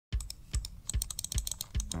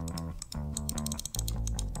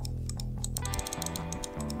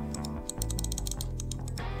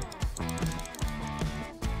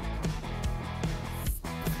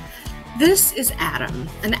This is Adam,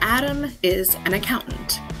 and Adam is an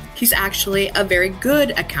accountant. He's actually a very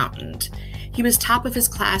good accountant. He was top of his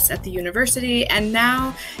class at the university, and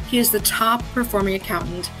now he is the top performing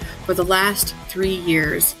accountant for the last 3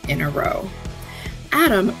 years in a row.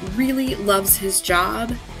 Adam really loves his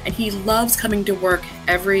job, and he loves coming to work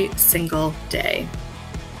every single day.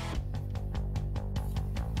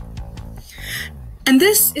 And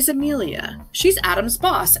this is Amelia. She's Adam's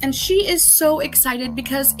boss, and she is so excited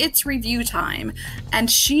because it's review time, and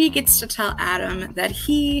she gets to tell Adam that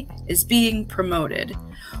he is being promoted.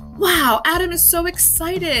 Wow, Adam is so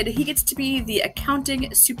excited. He gets to be the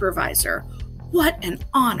accounting supervisor. What an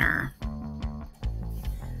honor.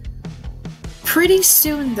 Pretty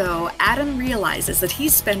soon, though, Adam realizes that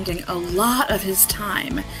he's spending a lot of his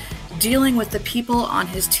time dealing with the people on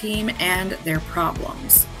his team and their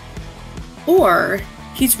problems. Or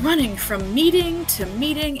he's running from meeting to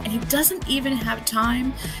meeting, and he doesn't even have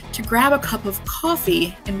time to grab a cup of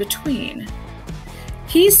coffee in between.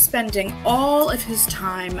 He's spending all of his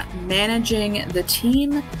time managing the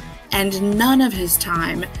team and none of his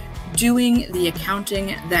time doing the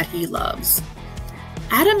accounting that he loves.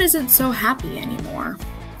 Adam isn't so happy anymore.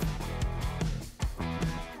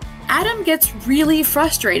 Adam gets really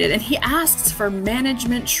frustrated and he asks for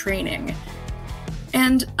management training.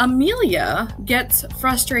 And Amelia gets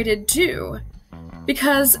frustrated too,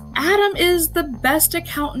 because Adam is the best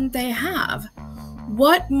accountant they have.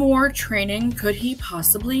 What more training could he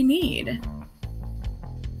possibly need?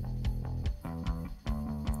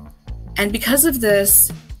 And because of this,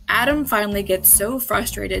 Adam finally gets so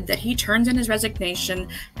frustrated that he turns in his resignation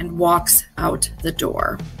and walks out the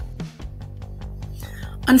door.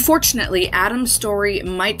 Unfortunately, Adam's story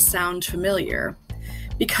might sound familiar,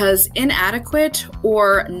 because inadequate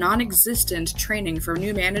or non-existent training for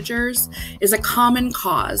new managers is a common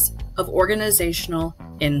cause of organizational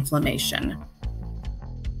inflammation.